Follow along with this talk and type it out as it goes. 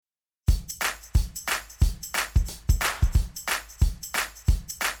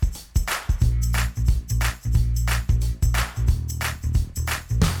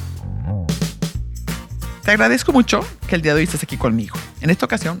Te agradezco mucho que el día de hoy estés aquí conmigo. En esta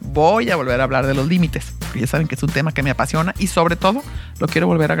ocasión voy a volver a hablar de los límites, porque ya saben que es un tema que me apasiona y sobre todo lo quiero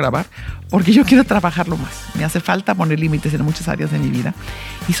volver a grabar porque yo quiero trabajarlo más. Me hace falta poner límites en muchas áreas de mi vida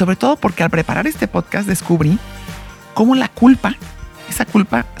y sobre todo porque al preparar este podcast descubrí cómo la culpa, esa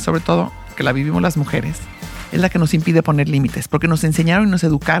culpa sobre todo que la vivimos las mujeres, es la que nos impide poner límites, porque nos enseñaron y nos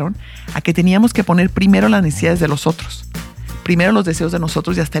educaron a que teníamos que poner primero las necesidades de los otros, primero los deseos de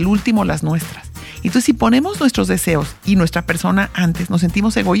nosotros y hasta el último las nuestras. Entonces, si ponemos nuestros deseos y nuestra persona antes, nos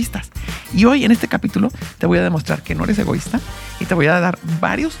sentimos egoístas. Y hoy en este capítulo te voy a demostrar que no eres egoísta y te voy a dar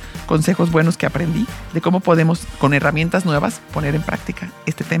varios consejos buenos que aprendí de cómo podemos, con herramientas nuevas, poner en práctica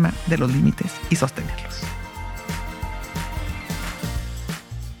este tema de los límites y sostenerlos.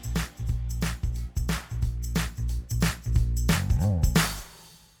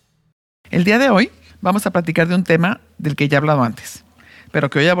 El día de hoy vamos a platicar de un tema del que ya he hablado antes, pero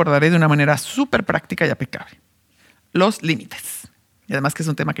que hoy abordaré de una manera súper práctica y aplicable. Los límites. Y además que es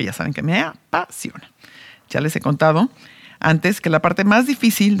un tema que ya saben que me apasiona. Ya les he contado antes que la parte más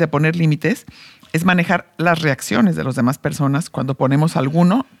difícil de poner límites es manejar las reacciones de las demás personas cuando ponemos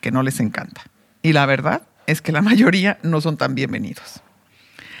alguno que no les encanta. Y la verdad es que la mayoría no son tan bienvenidos.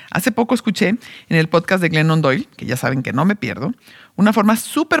 Hace poco escuché en el podcast de Glennon Doyle, que ya saben que no me pierdo, una forma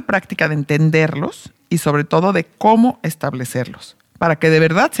súper práctica de entenderlos y sobre todo de cómo establecerlos para que de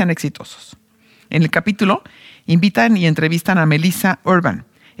verdad sean exitosos. En el capítulo invitan y entrevistan a Melissa Urban.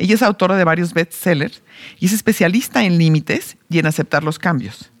 Ella es autora de varios bestsellers y es especialista en límites y en aceptar los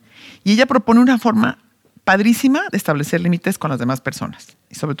cambios. Y ella propone una forma padrísima de establecer límites con las demás personas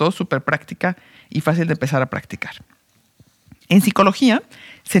y sobre todo súper práctica y fácil de empezar a practicar. En psicología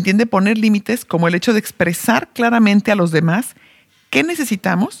se entiende poner límites como el hecho de expresar claramente a los demás qué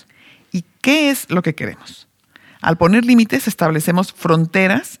necesitamos y qué es lo que queremos. Al poner límites establecemos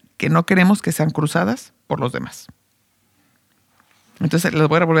fronteras que no queremos que sean cruzadas por los demás. Entonces, les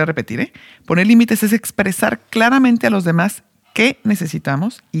voy a volver a repetir. Poner límites es expresar claramente a los demás qué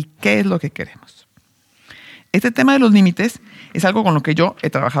necesitamos y qué es lo que queremos. Este tema de los límites es algo con lo que yo he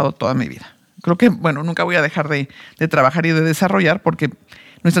trabajado toda mi vida. Creo que, nunca voy a dejar de trabajar y de desarrollar porque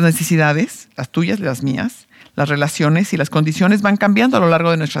nuestras necesidades, las tuyas, las mías, las relaciones y las condiciones van cambiando a lo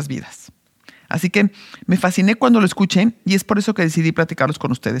largo de nuestras vidas. Así que me fasciné cuando lo escuché y es por eso que decidí platicarlos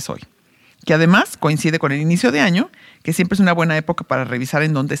con ustedes hoy. Que además coincide con el inicio de año, que siempre es una buena época para revisar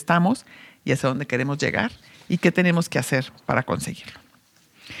en dónde estamos y hacia dónde queremos llegar y qué tenemos que hacer para conseguirlo.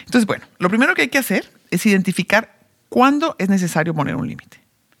 Entonces, lo primero que hay que hacer es identificar cuándo es necesario poner un límite.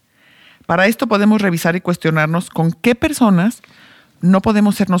 Para esto podemos revisar y cuestionarnos con qué personas no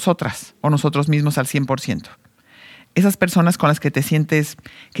podemos ser nosotras o nosotros mismos al 100%. Esas personas con las que te sientes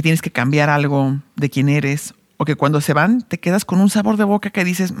que tienes que cambiar algo de quién eres o que cuando se van te quedas con un sabor de boca que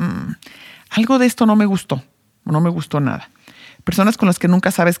dices, algo de esto no me gustó, no me gustó nada. Personas con las que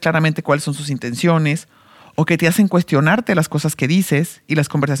nunca sabes claramente cuáles son sus intenciones o que te hacen cuestionarte las cosas que dices y las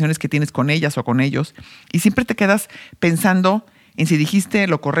conversaciones que tienes con ellas o con ellos y siempre te quedas pensando en si dijiste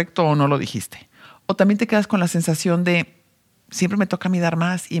lo correcto o no lo dijiste. O también te quedas con la sensación de siempre me toca a mí dar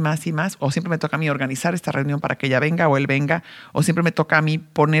más y más y más, o siempre me toca a mí organizar esta reunión para que ella venga o él venga, o siempre me toca a mí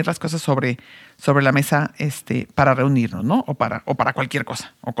poner las cosas sobre la mesa para reunirnos, ¿no? O para cualquier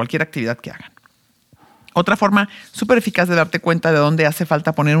cosa, o cualquier actividad que hagan. Otra forma súper eficaz de darte cuenta de dónde hace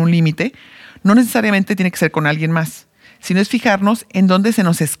falta poner un límite, no necesariamente tiene que ser con alguien más, sino es fijarnos en dónde se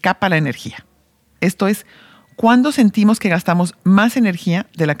nos escapa la energía. Esto es, cuando sentimos que gastamos más energía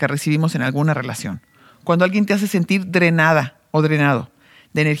de la que recibimos en alguna relación. Cuando alguien te hace sentir drenada o drenado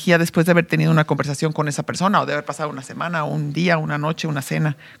de energía después de haber tenido una conversación con esa persona o de haber pasado una semana, un día, una noche, una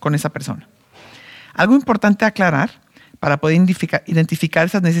cena con esa persona. Algo importante a aclarar para poder identificar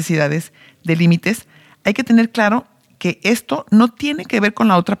esas necesidades de límites, hay que tener claro que esto no tiene que ver con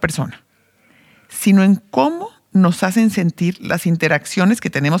la otra persona, sino en cómo nos hacen sentir las interacciones que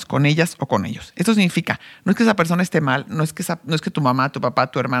tenemos con ellas o con ellos. Esto significa, no es que esa persona esté mal, no es que tu mamá, tu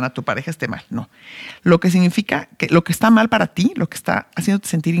papá, tu hermana, tu pareja esté mal, no. Lo que significa que lo que está mal para ti, lo que está haciéndote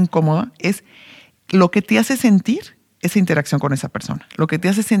sentir incómoda, es lo que te hace sentir esa interacción con esa persona, lo que te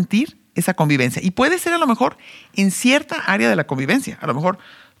hace sentir esa convivencia. Y puede ser a lo mejor en cierta área de la convivencia, a lo mejor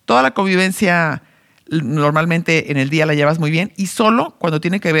toda la convivencia normalmente en el día la llevas muy bien y solo cuando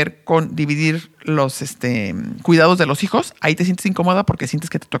tiene que ver con dividir los cuidados de los hijos, ahí te sientes incómoda porque sientes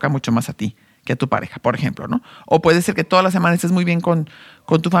que te toca mucho más a ti que a tu pareja, por ejemplo, ¿no? O puede ser que toda la semana estés muy bien con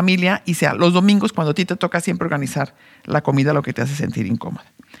tu familia y sea los domingos cuando a ti te toca siempre organizar la comida lo que te hace sentir incómoda.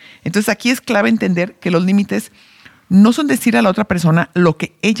 Entonces aquí es clave entender que los límites no son decir a la otra persona lo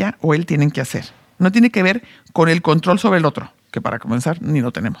que ella o él tienen que hacer. No tiene que ver con el control sobre el otro, que para comenzar ni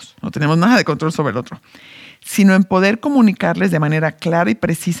lo tenemos. No tenemos nada de control sobre el otro. Sino en poder comunicarles de manera clara y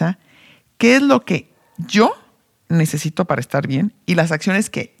precisa qué es lo que yo necesito para estar bien y las acciones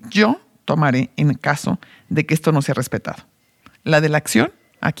que yo tomaré en caso de que esto no sea respetado. La de la acción,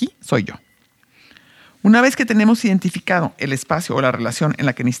 aquí soy yo. Una vez que tenemos identificado el espacio o la relación en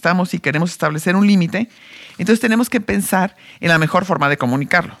la que necesitamos y queremos establecer un límite, entonces tenemos que pensar en la mejor forma de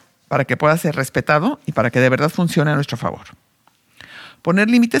comunicarlo para que pueda ser respetado y para que de verdad funcione a nuestro favor. Poner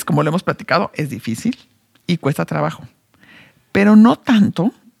límites, como lo hemos platicado, es difícil y cuesta trabajo, pero no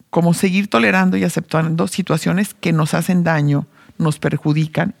tanto como seguir tolerando y aceptando situaciones que nos hacen daño, nos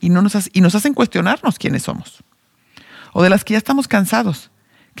perjudican y nos hacen cuestionarnos quiénes somos. O de las que ya estamos cansados,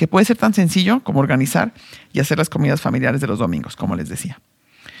 que puede ser tan sencillo como organizar y hacer las comidas familiares de los domingos, como les decía.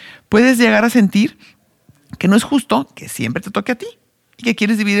 Puedes llegar a sentir que no es justo que siempre te toque a ti y que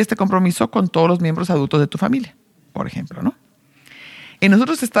quieres dividir este compromiso con todos los miembros adultos de tu familia, por ejemplo, ¿no? En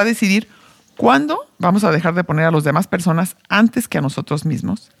nosotros está decidir cuándo vamos a dejar de poner a las demás personas antes que a nosotros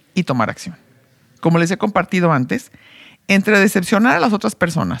mismos y tomar acción. Como les he compartido antes, entre decepcionar a las otras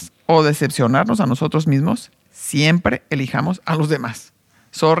personas o decepcionarnos a nosotros mismos, siempre elijamos a los demás.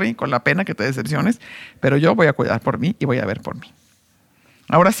 Sorry, con la pena que te decepciones, pero yo voy a cuidar por mí y voy a ver por mí.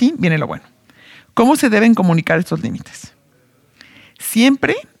 Ahora sí, viene lo bueno. ¿Cómo se deben comunicar estos límites?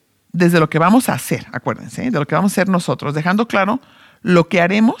 Siempre desde lo que vamos a hacer, acuérdense, de lo que vamos a hacer nosotros, dejando claro lo que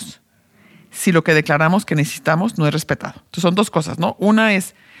haremos si lo que declaramos que necesitamos no es respetado. Entonces son dos cosas, ¿no? Una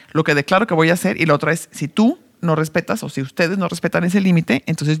es lo que declaro que voy a hacer y la otra es si tú no respetas o si ustedes no respetan ese límite,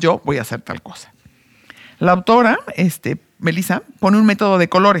 entonces yo voy a hacer tal cosa. La autora, Melissa, pone un método de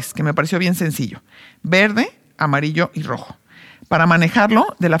colores que me pareció bien sencillo. Verde, amarillo y rojo. Para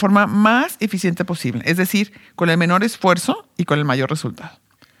manejarlo de la forma más eficiente posible. Es decir, con el menor esfuerzo y con el mayor resultado.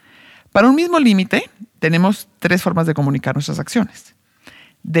 Para un mismo límite, tenemos 3 formas de comunicar nuestras acciones.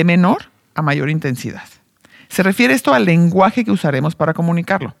 De menor a mayor intensidad. Se refiere esto al lenguaje que usaremos para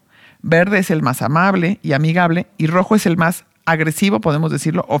comunicarlo. Verde es el más amable y amigable y rojo es el más agresivo, podemos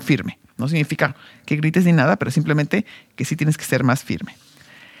decirlo, o firme. No significa que grites ni nada, pero simplemente que sí tienes que ser más firme.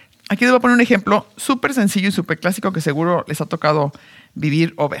 Aquí les voy a poner un ejemplo súper sencillo y súper clásico que seguro les ha tocado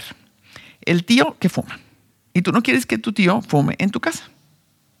vivir o ver. El tío que fuma. Y tú no quieres que tu tío fume en tu casa.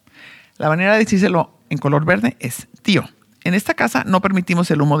 La manera de decírselo en color verde es: tío, en esta casa no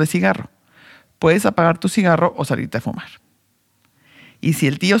permitimos el humo de cigarro. Puedes apagar tu cigarro o salirte a fumar. Y si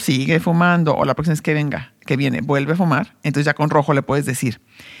el tío sigue fumando o la próxima vez que viene vuelve a fumar, entonces ya con rojo le puedes decir: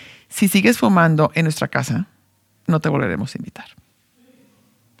 si sigues fumando en nuestra casa, no te volveremos a invitar.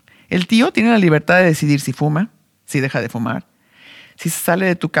 El tío tiene la libertad de decidir si fuma, si deja de fumar, si se sale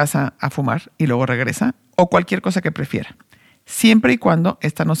de tu casa a fumar y luego regresa, o cualquier cosa que prefiera, siempre y cuando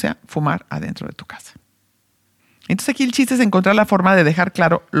esta no sea fumar adentro de tu casa. Entonces aquí el chiste es encontrar la forma de dejar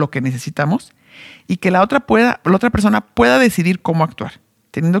claro lo que necesitamos y que la otra persona pueda decidir cómo actuar,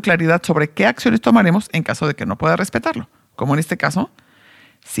 teniendo claridad sobre qué acciones tomaremos en caso de que no pueda respetarlo. Como en este caso,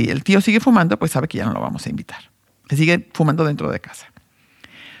 si el tío sigue fumando, pues sabe que ya no lo vamos a invitar. Se sigue fumando dentro de casa.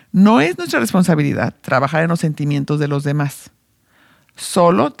 No es nuestra responsabilidad trabajar en los sentimientos de los demás.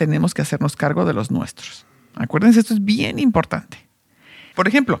 Solo tenemos que hacernos cargo de los nuestros. Acuérdense, esto es bien importante. Por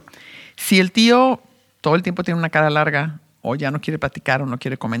ejemplo, si el tío todo el tiempo tiene una cara larga o ya no quiere platicar o no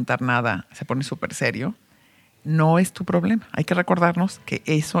quiere comentar nada, se pone súper serio, no es tu problema. Hay que recordarnos que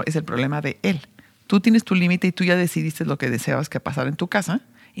eso es el problema de él. Tú tienes tu límite y tú ya decidiste lo que deseabas que pasara en tu casa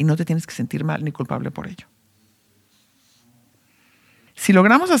y no te tienes que sentir mal ni culpable por ello. Si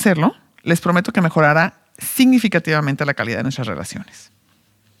logramos hacerlo, les prometo que mejorará significativamente la calidad de nuestras relaciones.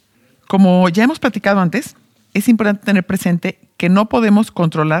 Como ya hemos platicado antes, es importante tener presente que no podemos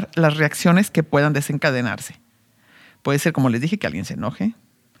controlar las reacciones que puedan desencadenarse. Puede ser, como les dije, que alguien se enoje,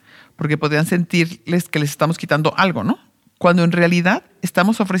 porque podrían sentirles que les estamos quitando algo, ¿no? Cuando en realidad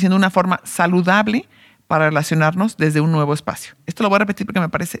estamos ofreciendo una forma saludable para relacionarnos desde un nuevo espacio. Esto lo voy a repetir porque me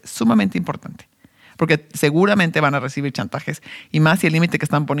parece sumamente importante. Porque seguramente van a recibir chantajes y más si el límite que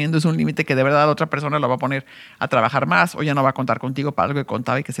están poniendo es un límite que de verdad otra persona lo va a poner a trabajar más o ya no va a contar contigo para algo que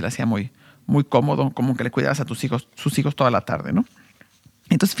contaba y que se le hacía muy, muy cómodo, como que le cuidaras a tus hijos, sus hijos toda la tarde, ¿no?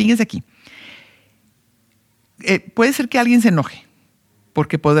 Entonces, fíjense aquí. Puede ser que alguien se enoje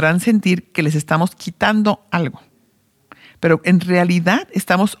porque podrán sentir que les estamos quitando algo. Pero en realidad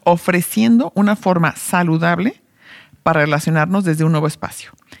estamos ofreciendo una forma saludable para relacionarnos desde un nuevo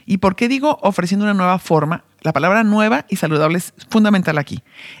espacio. ¿Y por qué digo ofreciendo una nueva forma? La palabra nueva y saludable es fundamental aquí.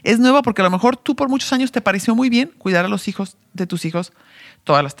 Es nueva porque a lo mejor tú por muchos años te pareció muy bien cuidar a los hijos de tus hijos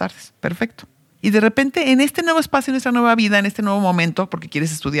todas las tardes. Perfecto. Y de repente en este nuevo espacio, en esta nueva vida, en este nuevo momento, porque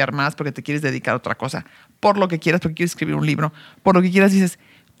quieres estudiar más, porque te quieres dedicar a otra cosa, por lo que quieras, porque quieres escribir un libro, por lo que quieras, dices,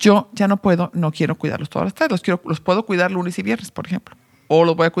 yo ya no puedo, no quiero cuidarlos todas las tardes, los puedo cuidar lunes y viernes, por ejemplo, o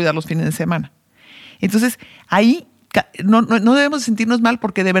los voy a cuidar los fines de semana. Entonces, ahí no debemos sentirnos mal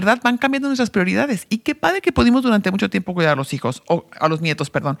porque de verdad van cambiando nuestras prioridades. Y qué padre que pudimos durante mucho tiempo cuidar a los hijos, o a los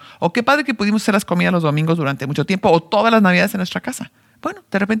nietos, perdón, o qué padre que pudimos hacer las comidas los domingos durante mucho tiempo, o todas las navidades en nuestra casa. Bueno,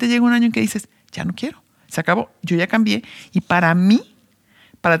 de repente llega un año en que dices, ya no quiero, se acabó, yo ya cambié. Y para mí,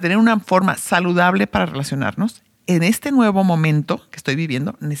 para tener una forma saludable para relacionarnos, en este nuevo momento que estoy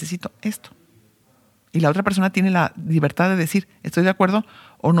viviendo, necesito esto. Y la otra persona tiene la libertad de decir, estoy de acuerdo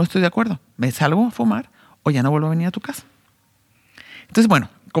o no estoy de acuerdo. Me salgo a fumar o ya no vuelvo a venir a tu casa. Entonces, bueno,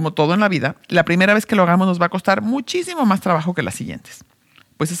 como todo en la vida, la primera vez que lo hagamos nos va a costar muchísimo más trabajo que las siguientes.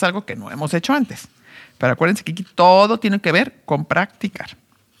 Pues es algo que no hemos hecho antes. Pero acuérdense que aquí todo tiene que ver con practicar.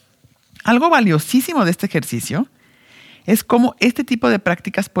 Algo valiosísimo de este ejercicio es cómo este tipo de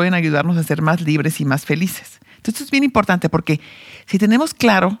prácticas pueden ayudarnos a ser más libres y más felices. Entonces, esto es bien importante porque si tenemos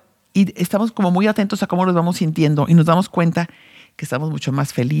claro y estamos como muy atentos a cómo nos vamos sintiendo y nos damos cuenta que estamos mucho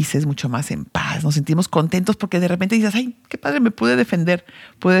más felices, mucho más en paz, nos sentimos contentos porque de repente dices, ay, qué padre, me pude defender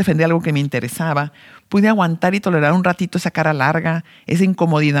algo que me interesaba, pude aguantar y tolerar un ratito esa cara larga, esa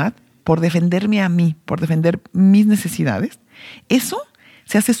incomodidad, por defenderme a mí, por defender mis necesidades. Eso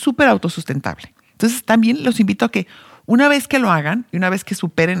se hace súper autosustentable. Entonces también los invito a que una vez que lo hagan y una vez que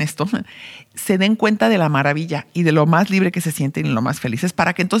superen esto, se den cuenta de la maravilla y de lo más libre que se sienten y lo más felices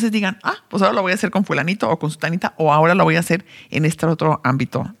para que entonces digan, pues ahora lo voy a hacer con fulanito o con sutanita o ahora lo voy a hacer en este otro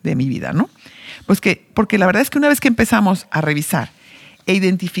ámbito de mi vida, ¿no? Porque la verdad es que una vez que empezamos a revisar e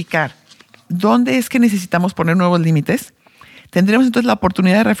identificar dónde es que necesitamos poner nuevos límites, tendremos entonces la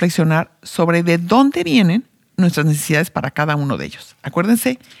oportunidad de reflexionar sobre de dónde vienen nuestras necesidades para cada uno de ellos.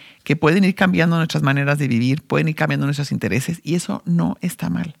 Acuérdense que pueden ir cambiando nuestras maneras de vivir, pueden ir cambiando nuestros intereses y eso no está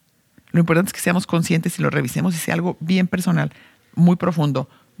mal. Lo importante es que seamos conscientes y lo revisemos y sea algo bien personal, muy profundo,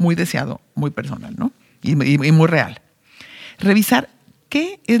 muy deseado, muy personal, ¿no? Y muy real. Revisar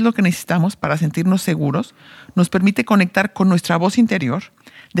qué es lo que necesitamos para sentirnos seguros nos permite conectar con nuestra voz interior,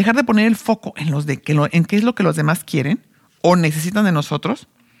 dejar de poner el foco en qué es lo que los demás quieren o necesitan de nosotros,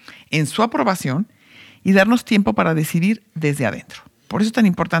 en su aprobación y darnos tiempo para decidir desde adentro. Por eso es tan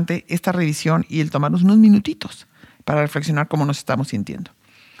importante esta revisión y el tomarnos unos minutitos para reflexionar cómo nos estamos sintiendo.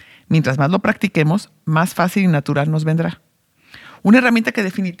 Mientras más lo practiquemos, más fácil y natural nos vendrá. Una herramienta que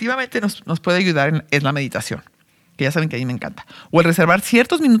definitivamente nos puede ayudar es la meditación, que ya saben que a mí me encanta. O el reservar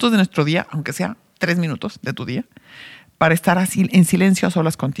ciertos minutos de nuestro día, aunque sea 3 minutos de tu día, para estar así en silencio a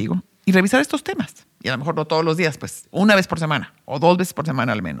solas contigo y revisar estos temas. Y a lo mejor no todos los días, pues una vez por semana o 2 veces por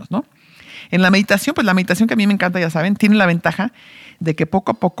semana al menos, ¿no? En la meditación, pues la meditación que a mí me encanta, ya saben, tiene la ventaja de que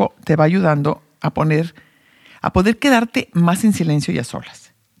poco a poco te va ayudando a poder quedarte más en silencio y a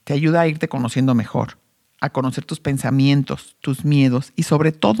solas. Te ayuda a irte conociendo mejor, a conocer tus pensamientos, tus miedos y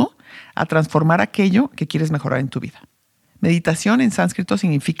sobre todo a transformar aquello que quieres mejorar en tu vida. Meditación en sánscrito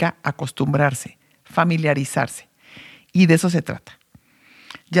significa acostumbrarse, familiarizarse y de eso se trata.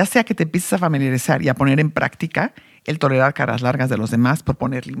 Ya sea que te empieces a familiarizar y a poner en práctica el tolerar caras largas de los demás por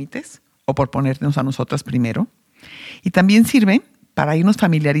poner límites o por ponernos a nosotras primero. Y también sirve para irnos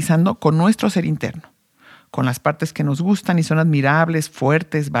familiarizando con nuestro ser interno, con las partes que nos gustan y son admirables,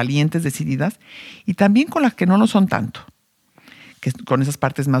 fuertes, valientes, decididas, y también con las que no lo son tanto, con esas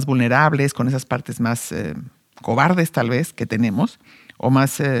partes más vulnerables, con esas partes más cobardes tal vez que tenemos, o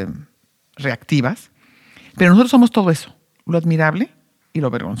más reactivas. Pero nosotros somos todo eso, lo admirable y lo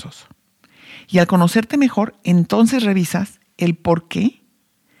vergonzoso. Y al conocerte mejor, entonces revisas el por qué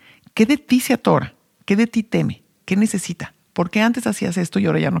de ti se atora, qué de ti teme, qué necesita, por qué antes hacías esto y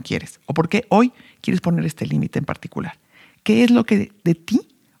ahora ya no quieres, o por qué hoy quieres poner este límite en particular. ¿Qué es lo que de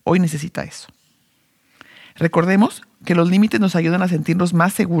ti hoy necesita eso? Recordemos que los límites nos ayudan a sentirnos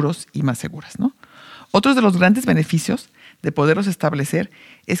más seguros y más seguras, ¿no? Otros de los grandes beneficios de poderlos establecer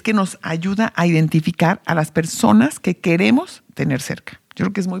es que nos ayuda a identificar a las personas que queremos tener cerca. Yo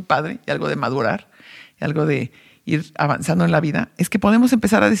creo que es muy padre y algo de madurar, y algo de ir avanzando en la vida, es que podemos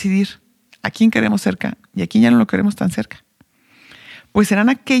empezar a decidir a quién queremos cerca y a quién ya no lo queremos tan cerca. Pues serán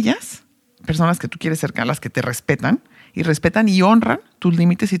aquellas personas que tú quieres cerca, las que te respetan y honran tus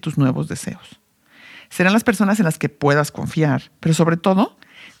límites y tus nuevos deseos. Serán las personas en las que puedas confiar, pero sobre todo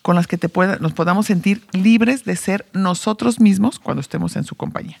con las que nos podamos sentir libres de ser nosotros mismos cuando estemos en su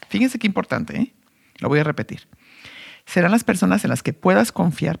compañía. Fíjense qué importante, ¿eh? Lo voy a repetir. Serán las personas en las que puedas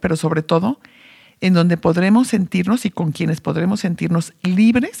confiar, pero sobre todo en donde podremos sentirnos y con quienes podremos sentirnos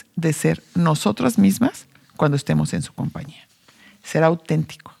libres de ser nosotras mismas cuando estemos en su compañía. Ser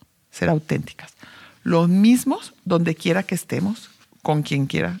auténtico, ser auténticas. Los mismos donde quiera que estemos, con quien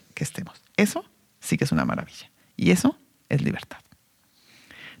quiera que estemos. Eso sí que es una maravilla. Y eso es libertad.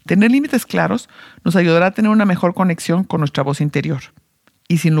 Tener límites claros nos ayudará a tener una mejor conexión con nuestra voz interior.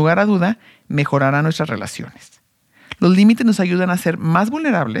 Y sin lugar a duda, mejorará nuestras relaciones. Los límites nos ayudan a ser más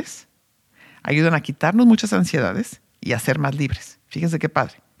vulnerables, ayudan a quitarnos muchas ansiedades y a ser más libres. Fíjense qué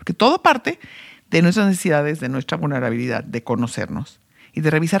padre. Porque todo parte de nuestras necesidades, de nuestra vulnerabilidad, de conocernos y de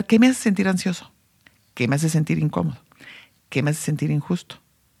revisar qué me hace sentir ansioso, qué me hace sentir incómodo, qué me hace sentir injusto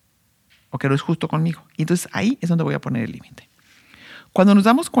o que no es justo conmigo. Y entonces ahí es donde voy a poner el límite. Cuando nos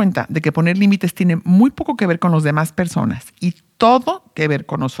damos cuenta de que poner límites tiene muy poco que ver con las demás personas y todo que ver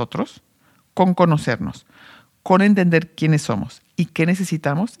con nosotros, con conocernos, con entender quiénes somos y qué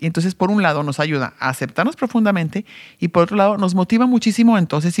necesitamos. Y entonces, por un lado, nos ayuda a aceptarnos profundamente y por otro lado, nos motiva muchísimo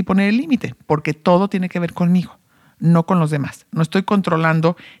entonces sí poner el límite, porque todo tiene que ver conmigo, no con los demás. No estoy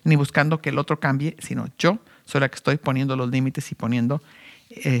controlando ni buscando que el otro cambie, sino yo soy la que estoy poniendo los límites y poniendo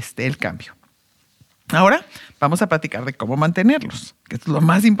el cambio. Ahora vamos a platicar de cómo mantenerlos, que es lo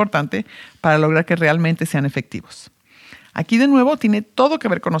más importante para lograr que realmente sean efectivos. Aquí de nuevo tiene todo que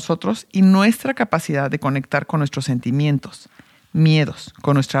ver con nosotros y nuestra capacidad de conectar con nuestros sentimientos, miedos,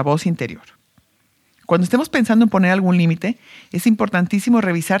 con nuestra voz interior. Cuando estemos pensando en poner algún límite, es importantísimo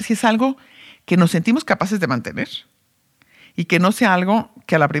revisar si es algo que nos sentimos capaces de mantener y que no sea algo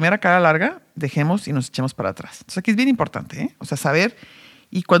que a la primera cara larga dejemos y nos echemos para atrás. Entonces aquí es bien importante, ¿eh? O sea, saber.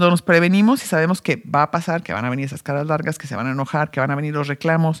 Y cuando nos prevenimos y sabemos que va a pasar, que van a venir esas caras largas, que se van a enojar, que van a venir los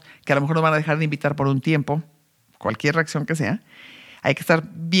reclamos, que a lo mejor nos van a dejar de invitar por un tiempo, cualquier reacción que sea, hay que estar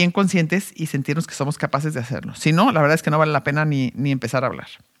bien conscientes y sentirnos que somos capaces de hacerlo. Si no, la verdad es que no vale la pena ni empezar a hablar.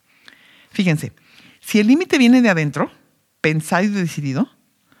 Fíjense, si el límite viene de adentro, pensado y decidido,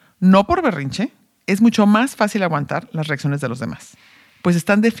 no por berrinche, es mucho más fácil aguantar las reacciones de los demás. Pues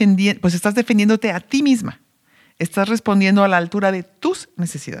estás defendiéndote a ti misma. Estás respondiendo a la altura de tus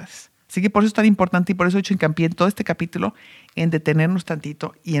necesidades. Así que por eso es tan importante y por eso he hecho hincapié en todo este capítulo en detenernos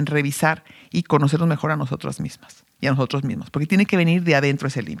tantito y en revisar y conocernos mejor a nosotras mismas y a nosotros mismos, porque tiene que venir de adentro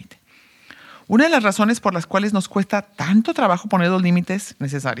ese límite. Una de las razones por las cuales nos cuesta tanto trabajo poner los límites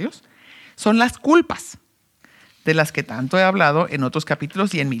necesarios son las culpas, de las que tanto he hablado en otros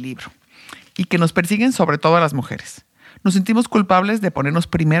capítulos y en mi libro, y que nos persiguen sobre todo a las mujeres. Nos sentimos culpables de ponernos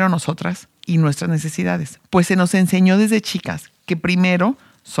primero a nosotras y nuestras necesidades, pues se nos enseñó desde chicas que primero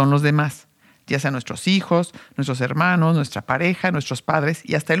son los demás, ya sean nuestros hijos, nuestros hermanos, nuestra pareja, nuestros padres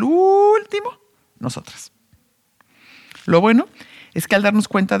y hasta el último, nosotras. Lo bueno es que al darnos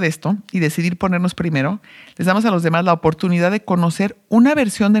cuenta de esto y decidir ponernos primero, les damos a los demás la oportunidad de conocer una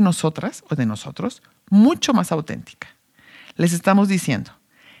versión de nosotras o de nosotros mucho más auténtica. Les estamos diciendo: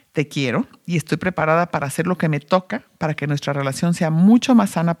 te quiero y estoy preparada para hacer lo que me toca para que nuestra relación sea mucho más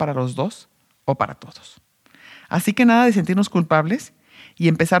sana para los dos o para todos. Así que nada de sentirnos culpables y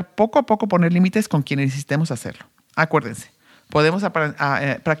empezar poco a poco a poner límites con quienes necesitemos hacerlo. Acuérdense, podemos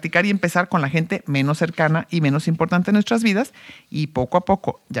practicar y empezar con la gente menos cercana y menos importante en nuestras vidas y poco a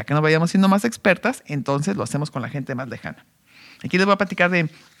poco, ya que nos vayamos siendo más expertas, entonces lo hacemos con la gente más lejana. Aquí les voy a platicar de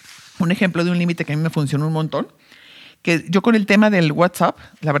un ejemplo de un límite que a mí me funcionó un montón. Que yo con el tema del WhatsApp,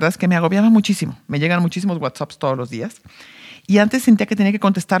 la verdad es que me agobiaba muchísimo. Me llegan muchísimos WhatsApps todos los días. Y antes sentía que tenía que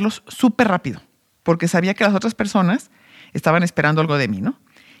contestarlos súper rápido, porque sabía que las otras personas estaban esperando algo de mí, ¿no?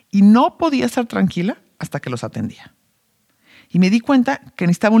 Y no podía estar tranquila hasta que los atendía. Y me di cuenta que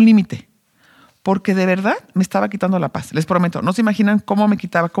necesitaba un límite, porque de verdad me estaba quitando la paz. Les prometo, no se imaginan cómo me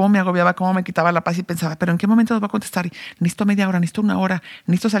quitaba, cómo me agobiaba, cómo me quitaba la paz y pensaba, pero ¿en qué momento nos va a contestar? Necesito media hora, necesito una hora,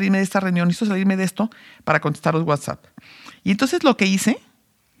 necesito salirme de esta reunión, necesito salirme de esto para contestar los WhatsApp. Y entonces lo que hice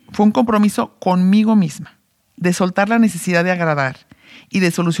fue un compromiso conmigo misma, de soltar la necesidad de agradar y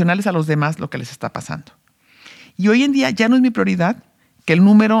de solucionarles a los demás lo que les está pasando. Y hoy en día ya no es mi prioridad que el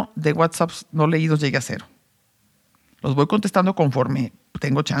número de WhatsApps no leídos llegue a 0. Los voy contestando conforme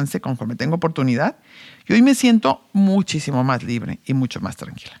tengo chance, conforme tengo oportunidad. Y hoy me siento muchísimo más libre y mucho más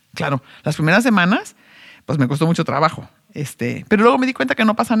tranquila. Claro, las primeras semanas, pues me costó mucho trabajo. Pero luego me di cuenta que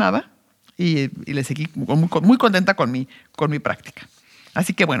no pasa nada y le seguí muy contenta con mi práctica.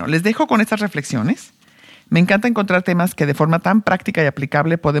 Así que bueno, les dejo con estas reflexiones. Me encanta encontrar temas que de forma tan práctica y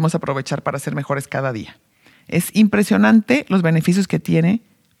aplicable podemos aprovechar para ser mejores cada día. Es impresionante los beneficios que tiene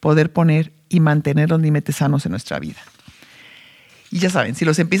poder poner y mantener los límites sanos en nuestra vida. Y ya saben, si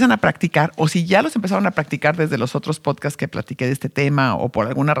los empiezan a practicar o si ya los empezaron a practicar desde los otros podcasts que platiqué de este tema o por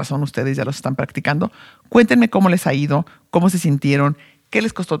alguna razón ustedes ya los están practicando, cuéntenme cómo les ha ido, cómo se sintieron, qué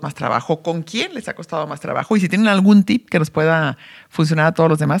les costó más trabajo, con quién les ha costado más trabajo y si tienen algún tip que nos pueda funcionar a todos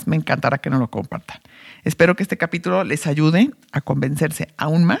los demás, me encantará que nos lo compartan. Espero que este capítulo les ayude a convencerse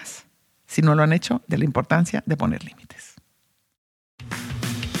aún más, si no lo han hecho, de la importancia de poner límites.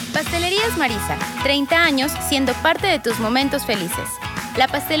 Pastelerías Marisa, 30 años siendo parte de tus momentos felices. La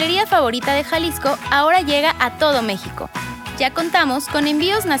pastelería favorita de Jalisco ahora llega a todo México. Ya contamos con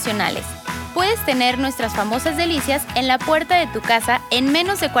envíos nacionales. Puedes tener nuestras famosas delicias en la puerta de tu casa en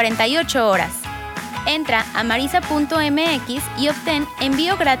menos de 48 horas. Entra a marisa.mx y obtén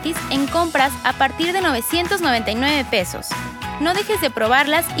envío gratis en compras a partir de 999 pesos. No dejes de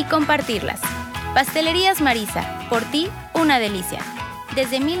probarlas y compartirlas. Pastelerías Marisa, por ti, una delicia.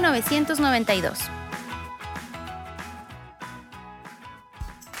 Desde 1992.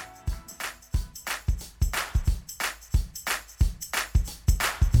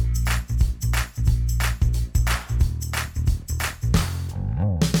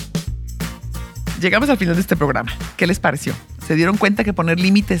 Llegamos al final de este programa. ¿Qué les pareció? ¿Se dieron cuenta que poner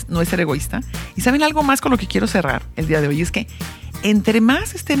límites no es ser egoísta? Y saben algo más con lo que quiero cerrar el día de hoy, es que entre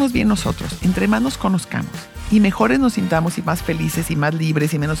más estemos bien nosotros, entre más nos conozcamos y mejores nos sintamos y más felices y más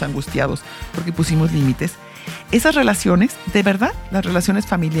libres y menos angustiados porque pusimos límites, esas relaciones, de verdad, las relaciones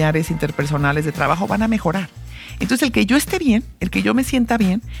familiares, interpersonales, de trabajo van a mejorar. Entonces el que yo esté bien, el que yo me sienta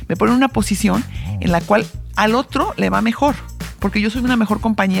bien, me pone en una posición en la cual al otro le va mejor. Porque yo soy una mejor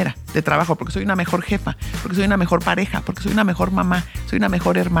compañera de trabajo, porque soy una mejor jefa, porque soy una mejor pareja, porque soy una mejor mamá, soy una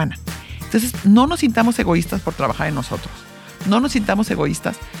mejor hermana. Entonces, no nos sintamos egoístas por trabajar en nosotros. No nos sintamos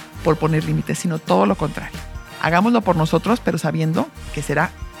egoístas por poner límites, sino todo lo contrario. Hagámoslo por nosotros, pero sabiendo que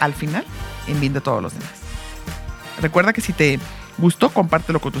será, al final, en bien de todos los demás. Recuerda que si te gustó,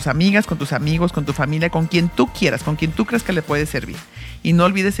 compártelo con tus amigas, con tus amigos, con tu familia, con quien tú quieras, con quien tú creas que le puede servir. Y no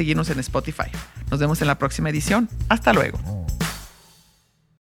olvides seguirnos en Spotify. Nos vemos en la próxima edición. Hasta luego.